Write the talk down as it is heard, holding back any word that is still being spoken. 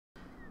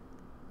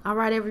All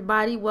right,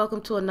 everybody,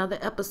 welcome to another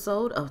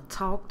episode of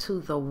Talk to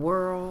the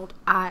World.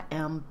 I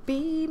am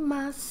Be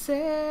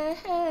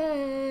Myself.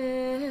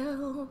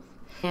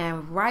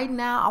 And right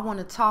now, I want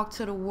to talk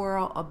to the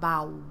world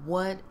about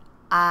what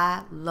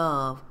I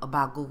love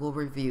about Google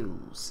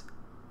reviews.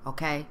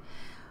 Okay?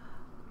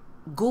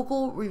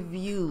 Google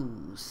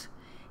reviews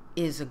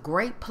is a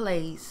great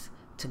place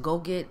to go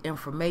get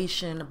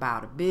information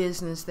about a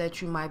business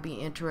that you might be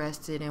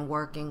interested in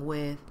working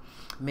with,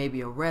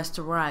 maybe a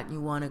restaurant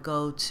you want to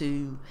go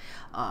to,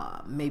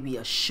 maybe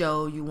a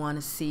show you want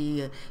to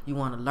see, you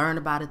want to learn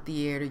about a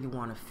theater, you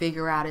want to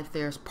figure out if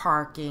there's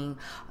parking,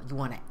 you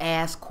want to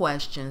ask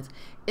questions.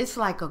 It's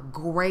like a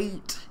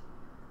great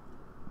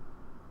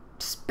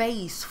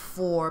space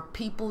for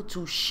people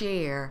to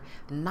share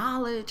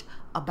knowledge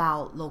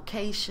about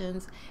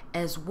locations,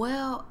 as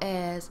well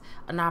as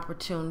an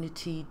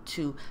opportunity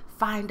to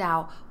find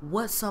out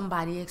what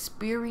somebody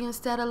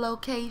experienced at a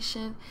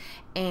location.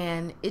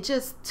 And it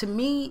just, to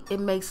me, it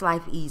makes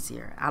life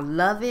easier. I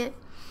love it,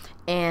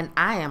 and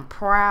I am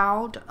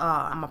proud.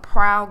 I'm a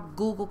proud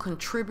Google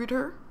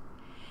contributor.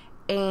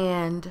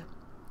 And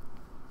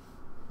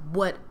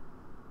what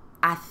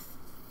I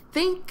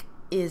think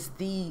is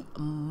the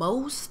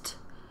most,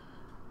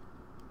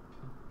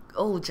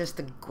 just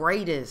the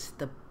greatest,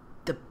 the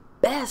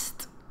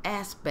best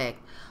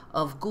aspect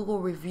of Google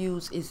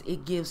reviews is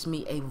it gives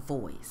me a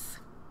voice.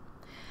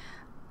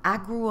 I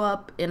grew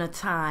up in a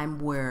time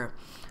where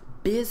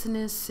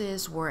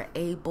businesses were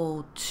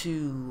able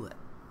to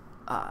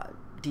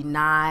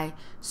deny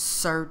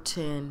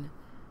certain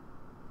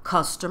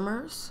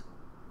customers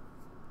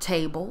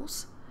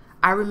tables.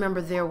 I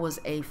remember there was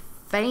a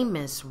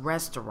famous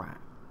restaurant.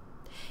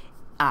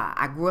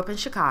 I grew up in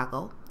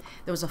Chicago.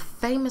 There was a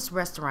famous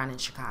restaurant in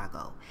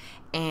Chicago,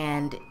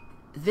 and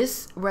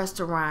this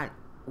restaurant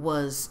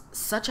was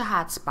such a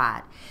hot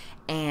spot.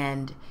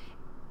 And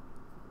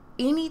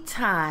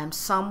anytime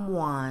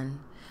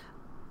someone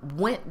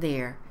went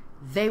there,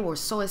 they were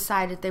so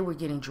excited. They were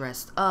getting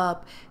dressed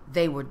up.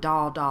 They were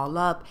dolled all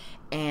up.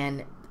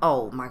 And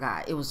oh my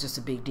God, it was just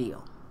a big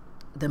deal.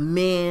 The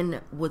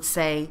men would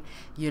say,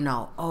 I'm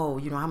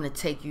going to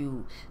take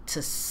you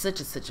to such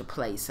and such a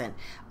place. And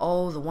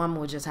the woman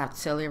would just have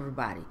to tell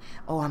everybody,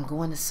 I'm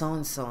going to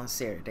so-and-so on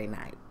Saturday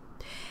night.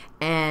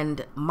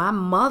 And my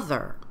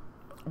mother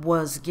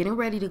was getting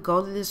ready to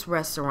go to this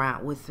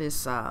restaurant with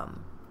this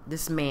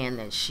man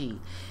that she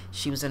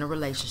was in a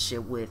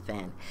relationship with.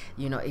 And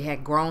it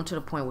had grown to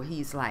the point where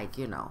he's like,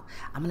 I'm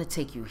going to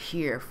take you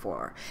here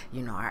for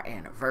our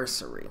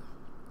anniversary.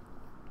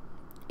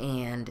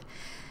 And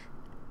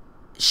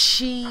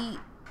she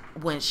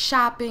went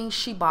shopping.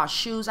 She bought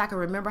shoes. I can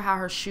remember how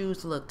her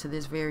shoes looked to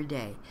this very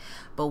day.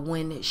 But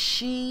when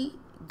she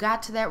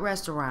got to that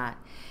restaurant,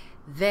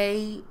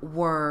 they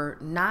were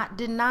not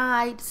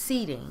denied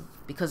seating,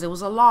 because it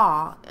was a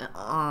law,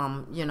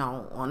 on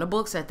the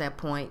books at that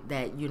point,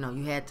 that you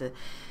had to,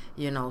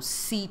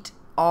 seat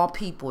all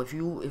people. If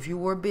you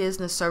were a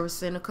business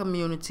service in a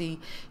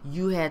community,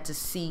 you had to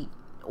seat,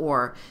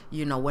 or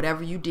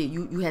whatever you did,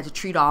 you had to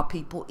treat all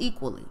people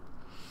equally.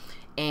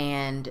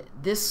 And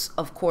this,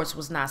 of course,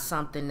 was not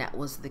something that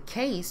was the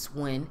case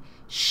when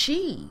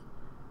she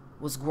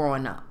was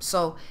growing up.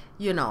 So,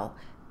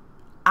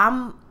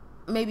 I'm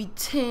maybe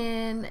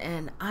 10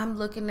 and I'm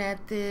looking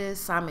at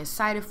this. I'm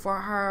excited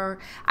for her.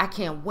 I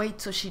can't wait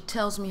till she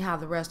tells me how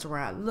the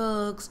restaurant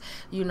looks.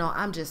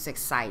 I'm just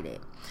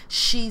excited.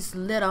 She's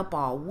lit up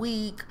all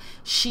week.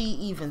 She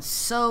even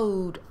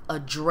sewed a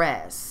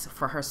dress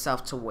for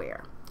herself to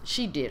wear.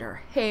 She did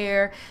her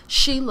hair.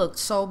 She looked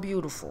so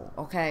beautiful,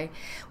 okay,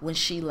 when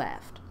she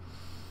left.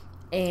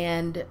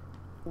 And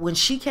when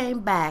she came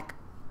back,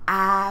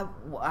 I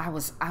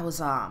was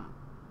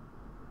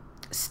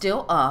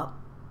still up.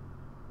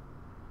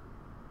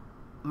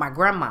 My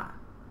grandma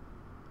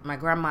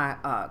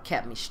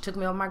kept me. She took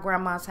me over to my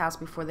grandma's house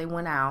before they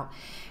went out.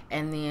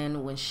 And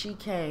then when she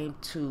came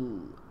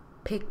to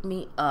pick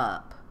me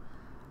up,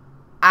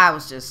 I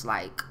was just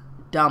like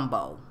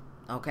Dumbo,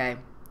 okay?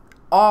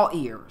 All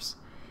ears,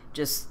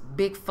 just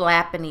big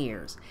flapping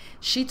ears.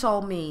 She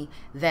told me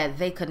that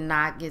they could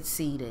not get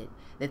seated,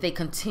 that they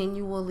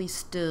continually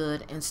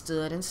stood and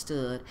stood and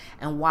stood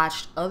and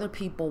watched other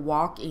people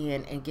walk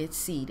in and get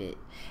seated.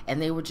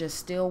 And they were just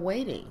still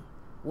waiting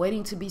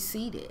to be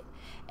seated.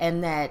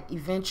 And that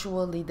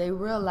eventually they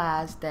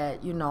realized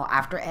that,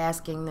 after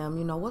asking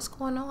them, what's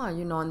going on,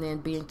 and then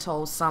being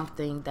told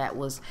something that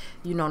was,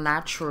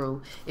 not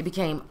true, it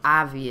became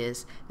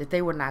obvious that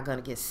they were not going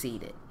to get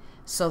seated.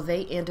 So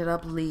they ended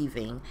up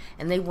leaving,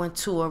 and they went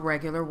to a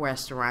regular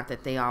restaurant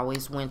that they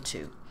always went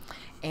to.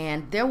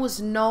 And there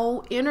was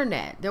no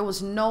internet. There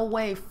was no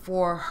way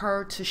for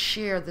her to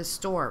share the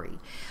story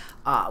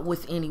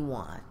with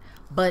anyone.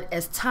 But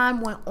as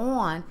time went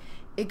on,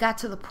 it got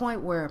to the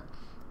point where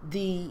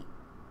the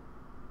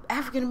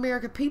African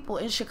American people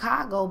in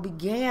Chicago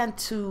began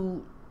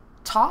to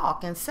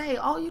talk and say,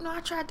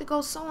 I tried to go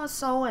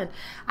so-and-so and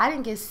I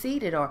didn't get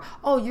seated, or,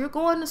 you're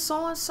going to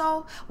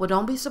so-and-so? Well,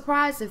 don't be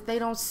surprised if they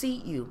don't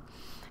seat you.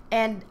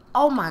 And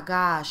oh my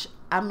gosh,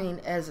 I mean,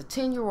 as a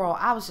 10-year-old,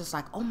 I was just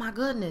like, oh my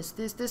goodness,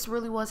 this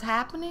really was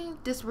happening.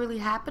 This really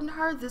happened to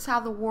her. This is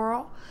how the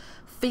world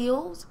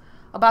feels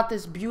about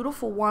this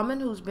beautiful woman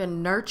who's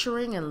been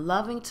nurturing and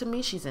loving to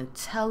me. She's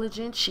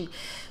intelligent.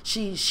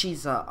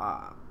 She's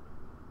a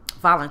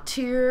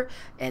volunteer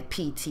at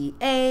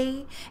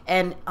PTA,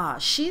 and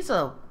she's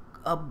a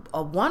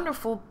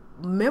wonderful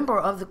member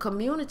of the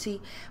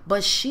community,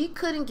 but she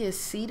couldn't get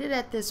seated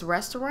at this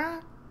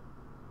restaurant.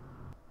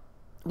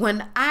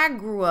 When I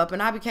grew up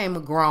and I became a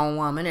grown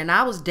woman and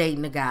I was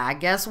dating a guy,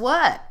 guess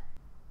what?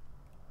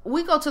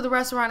 We go to the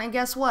restaurant and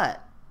guess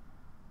what?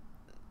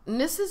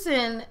 And this is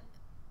in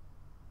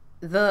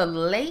the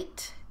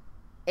late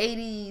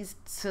 80s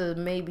to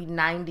maybe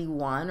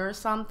 91 or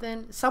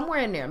something, somewhere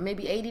in there,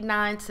 maybe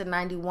 89 to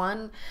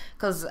 91,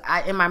 because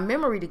in my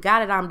memory, the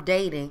guy that I'm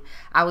dating,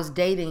 I was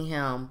dating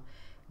him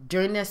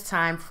during this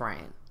time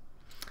frame,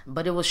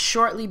 but it was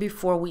shortly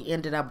before we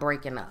ended up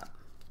breaking up.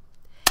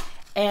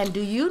 And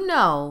do you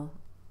know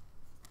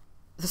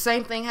the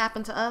same thing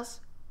happened to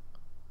us?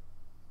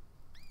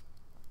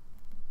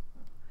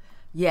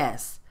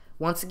 Yes.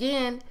 Once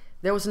again,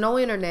 there was no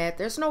internet.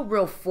 There's no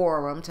real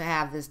forum to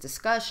have this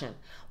discussion.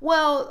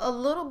 Well, a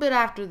little bit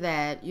after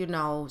that, you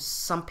know,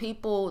 some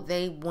people,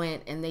 they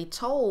went and they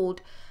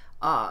told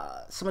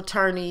some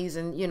attorneys,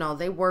 and, you know,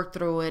 they worked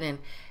through it, and,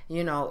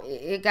 you know,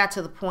 it got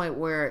to the point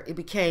where it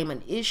became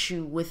an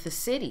issue with the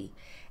city.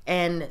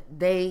 And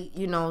they,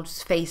 you know,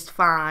 faced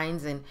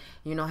fines and,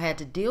 you know, had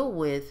to deal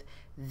with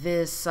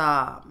this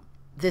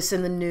this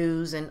in the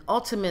news. And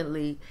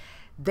ultimately,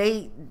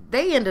 they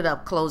ended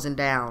up closing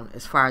down,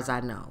 as far as I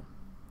know.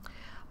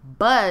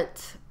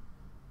 But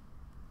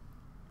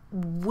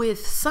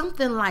with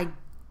something like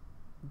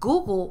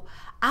Google,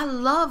 I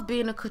love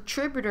being a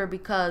contributor,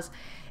 because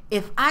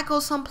if I go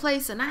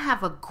someplace and I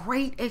have a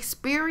great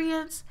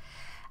experience,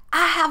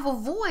 I have a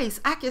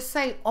voice. I can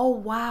say, oh,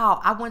 wow,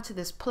 I went to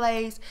this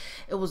place.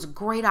 It was a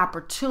great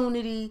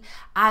opportunity.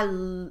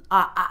 I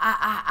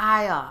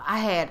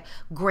had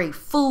great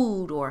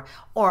food, or,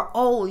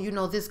 oh, you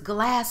know, this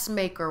glass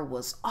maker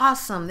was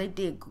awesome. They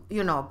did,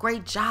 you know, a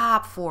great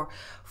job for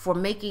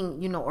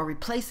making, you know, or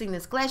replacing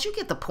this glass. You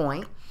get the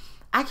point.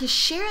 I can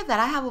share that.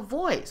 I have a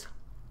voice.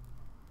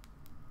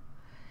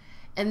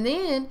 And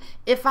then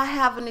if I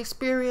have an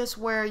experience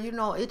where, you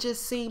know, it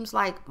just seems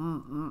like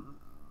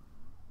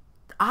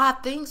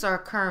odd things are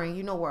occurring,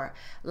 you know, where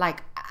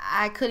like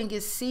I couldn't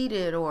get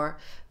seated, or,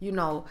 you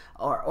know,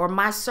 or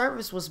my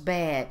service was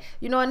bad,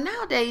 you know, and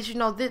nowadays, you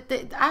know,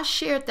 I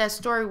shared that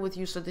story with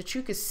you so that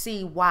you could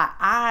see why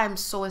I'm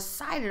so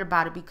excited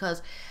about it,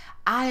 because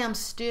I am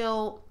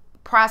still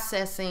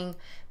processing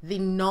the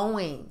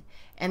knowing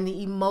and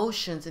the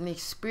emotions and the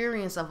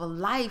experience of a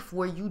life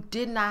where you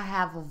did not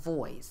have a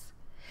voice.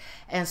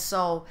 And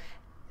so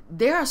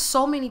there are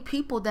so many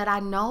people that I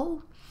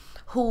know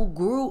who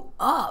grew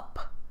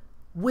up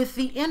with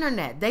the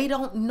internet. They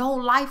don't know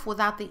life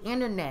without the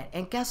internet.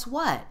 And guess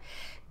what?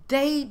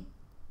 They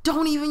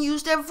don't even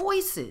use their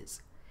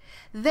voices.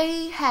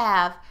 They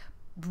have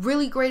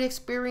really great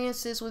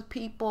experiences with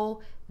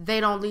people. They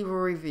don't leave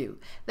a review.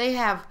 They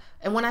have,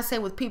 and when I say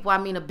with people, I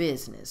mean a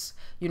business,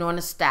 you know, an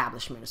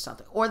establishment or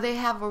something. Or they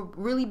have a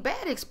really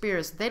bad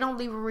experience. They don't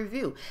leave a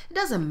review. It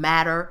doesn't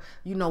matter,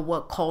 you know,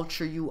 what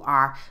culture you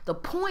are. The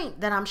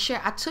point that I'm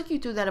sharing, I took you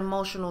through that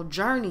emotional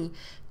journey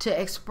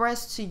to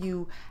express to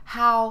you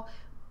how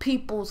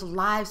people's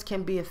lives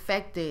can be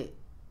affected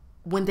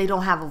when they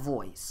don't have a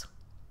voice.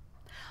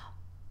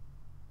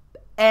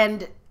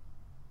 And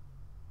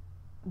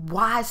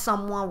why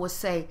someone would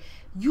say,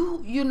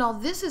 you know,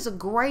 this is a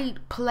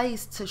great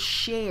place to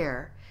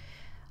share,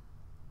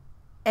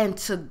 and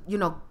to, you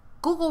know,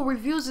 Google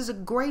reviews is a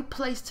great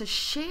place to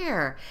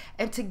share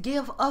and to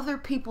give other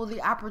people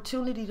the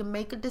opportunity to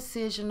make a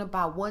decision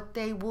about what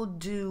they will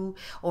do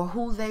or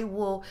who they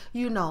will,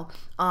 you know,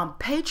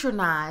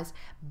 patronize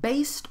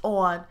based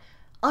on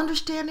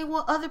understanding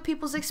what other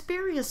people's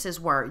experiences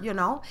were. You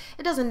know,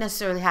 it doesn't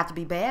necessarily have to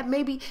be bad.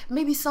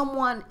 Maybe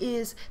someone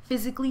is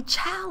physically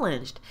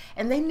challenged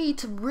and they need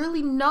to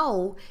really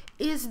know,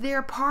 is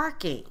there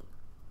parking?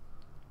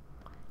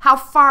 How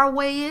far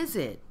away is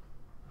it?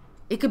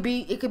 It could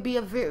be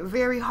a very,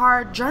 very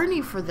hard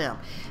journey for them.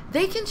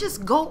 They can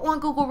just go on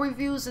Google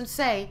reviews and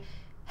say,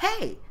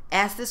 hey,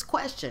 ask this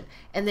question,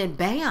 and then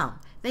bam,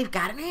 they've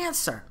got an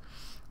answer.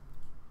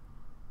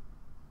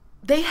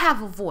 They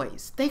have a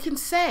voice. They can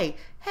say,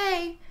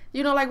 hey,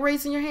 you know, like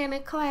raising your hand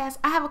in class,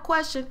 I have a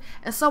question,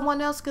 and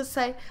someone else could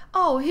say,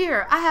 oh,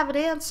 here, I have an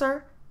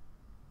answer.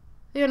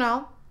 You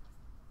know,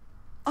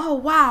 oh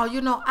wow,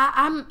 you know,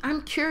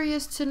 I'm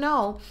curious to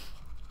know,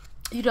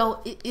 you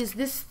know, is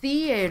this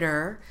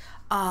theater,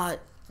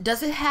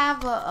 does it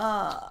have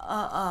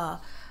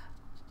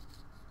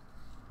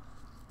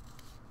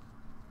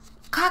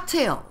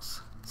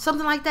cocktails,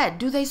 something like that?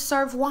 Do they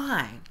serve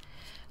wine?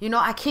 You know,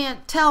 I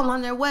can't tell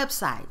on their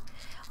website.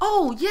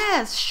 Oh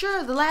yes,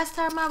 sure. The last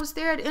time I was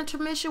there at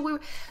intermission, we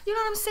were, you know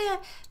what I'm saying?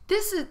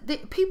 This is,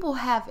 people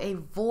have a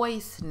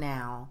voice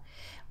now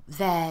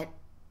that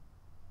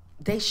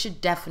they should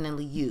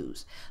definitely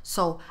use.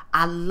 So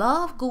I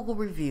love Google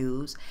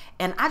reviews,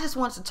 and I just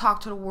wanted to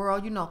talk to the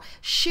world,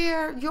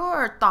 share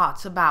your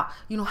thoughts about,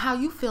 how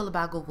you feel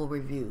about Google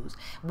reviews.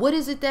 What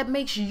is it that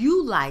makes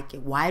you like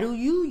it? Why do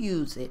you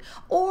use it?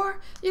 Or,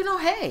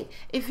 hey,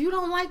 if you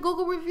don't like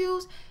Google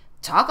reviews,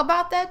 talk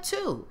about that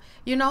too,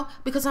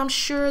 because I'm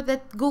sure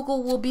that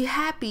Google will be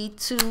happy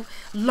to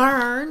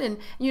learn and,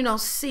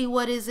 see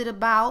what is it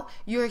about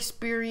your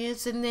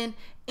experience and then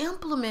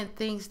implement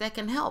things that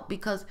can help.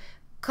 Because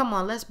come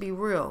on, let's be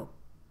real.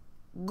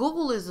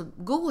 Google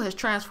has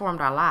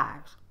transformed our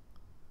lives.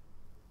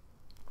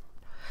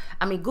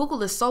 I mean,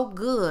 Google is so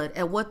good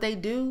at what they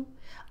do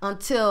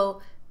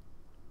until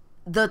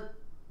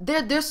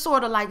they're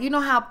sort of like,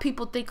 how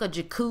people think a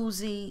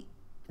jacuzzi,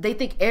 they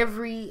think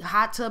every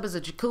hot tub is a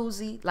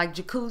jacuzzi. Like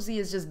jacuzzi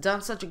has just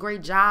done such a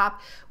great job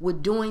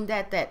with doing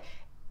that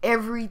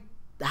every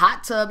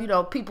hot tub,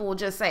 people will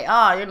just say,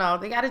 oh,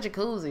 they got a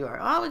jacuzzi, or,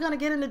 oh, we're going to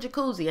get in a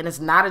jacuzzi. And it's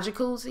not a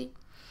jacuzzi.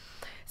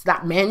 It's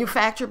not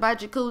manufactured by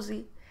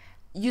jacuzzi.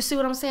 You see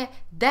what I'm saying?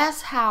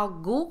 That's how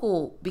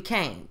Google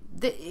became.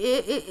 There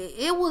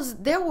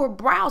were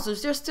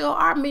browsers. There still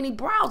are many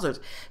browsers,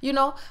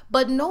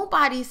 but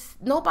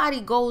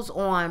nobody goes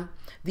on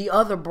the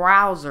other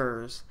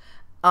browsers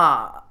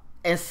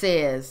and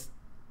says,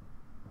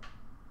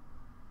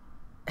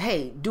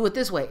 hey, do it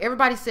this way.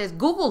 Everybody says,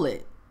 Google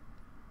it.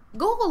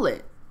 Google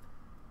it.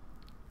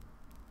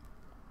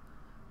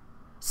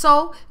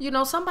 So,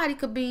 somebody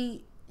could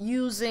be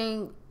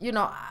using,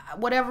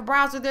 whatever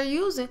browser they're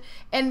using,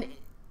 and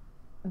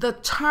the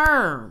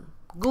term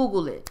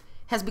Google it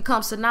has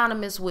become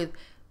synonymous with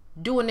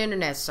do an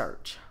internet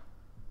search.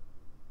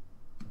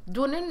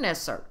 Do an internet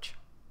search.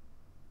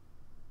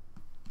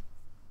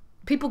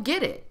 People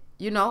get it.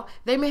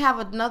 They may have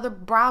another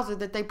browser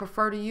that they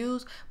prefer to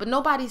use, but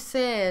nobody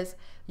says,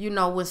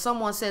 when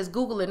someone says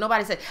Google it,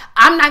 nobody says,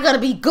 I'm not going to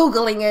be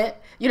Googling it.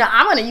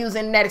 I'm going to use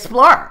Internet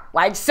Explorer.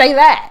 Like, say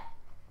that.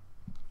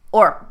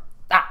 Or,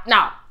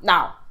 no.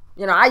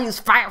 I use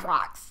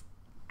Firefox.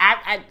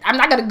 I'm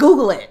not going to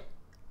Google it.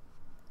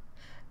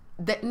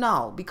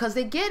 No, because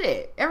they get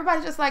it.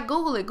 Everybody's just like,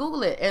 Google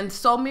it. And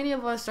so many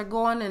of us are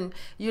going and,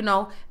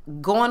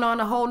 going on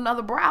a whole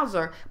nother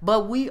browser,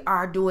 but we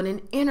are doing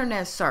an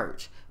internet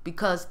search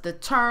because the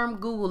term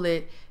Google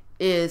it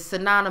is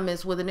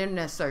synonymous with an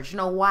internet search. You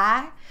know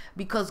why?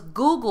 Because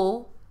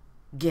Google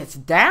gets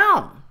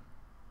down.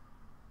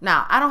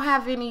 Now, I don't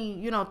have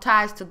any,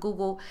 ties to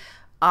Google.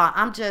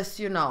 I'm just,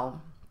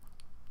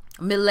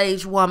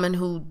 middle-aged woman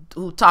who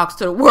talks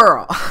to the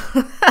world.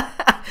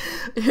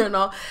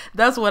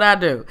 That's what I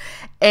do.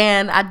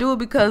 And I do it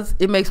because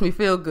it makes me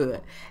feel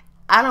good.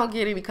 I don't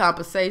get any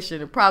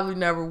compensation and probably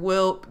never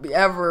will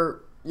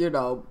ever, get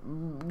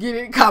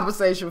any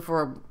compensation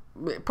for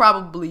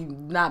probably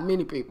not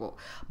many people.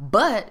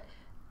 But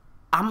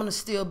I'm going to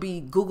still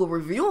be Google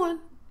reviewing.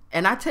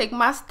 And I take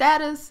my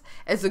status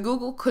as a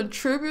Google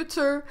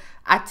contributor,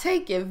 I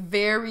take it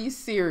very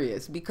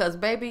serious because,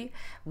 baby,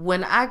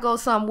 when I go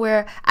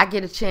somewhere, I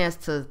get a chance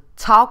to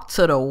talk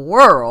to the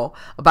world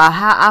about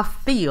how I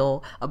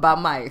feel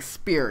about my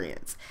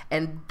experience.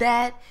 And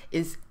that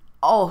is,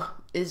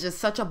 it's just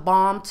such a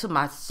balm to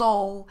my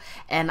soul,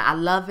 and I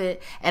love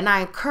it. And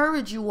I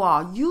encourage you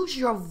all, use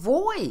your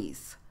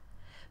voice.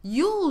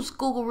 Use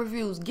Google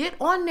reviews. Get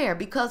on there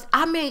because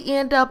I may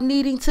end up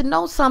needing to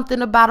know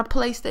something about a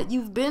place that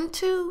you've been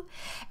to,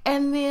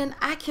 and then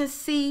I can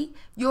see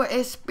your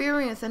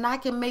experience and I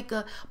can make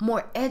a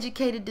more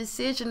educated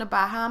decision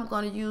about how I'm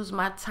going to use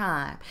my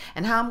time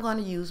and how I'm going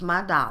to use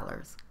my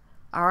dollars.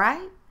 All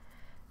right?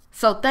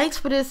 So thanks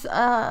for this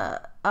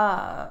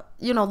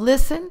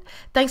listen.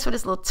 Thanks for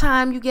this little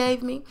time you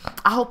gave me.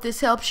 I hope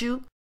this helps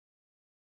you.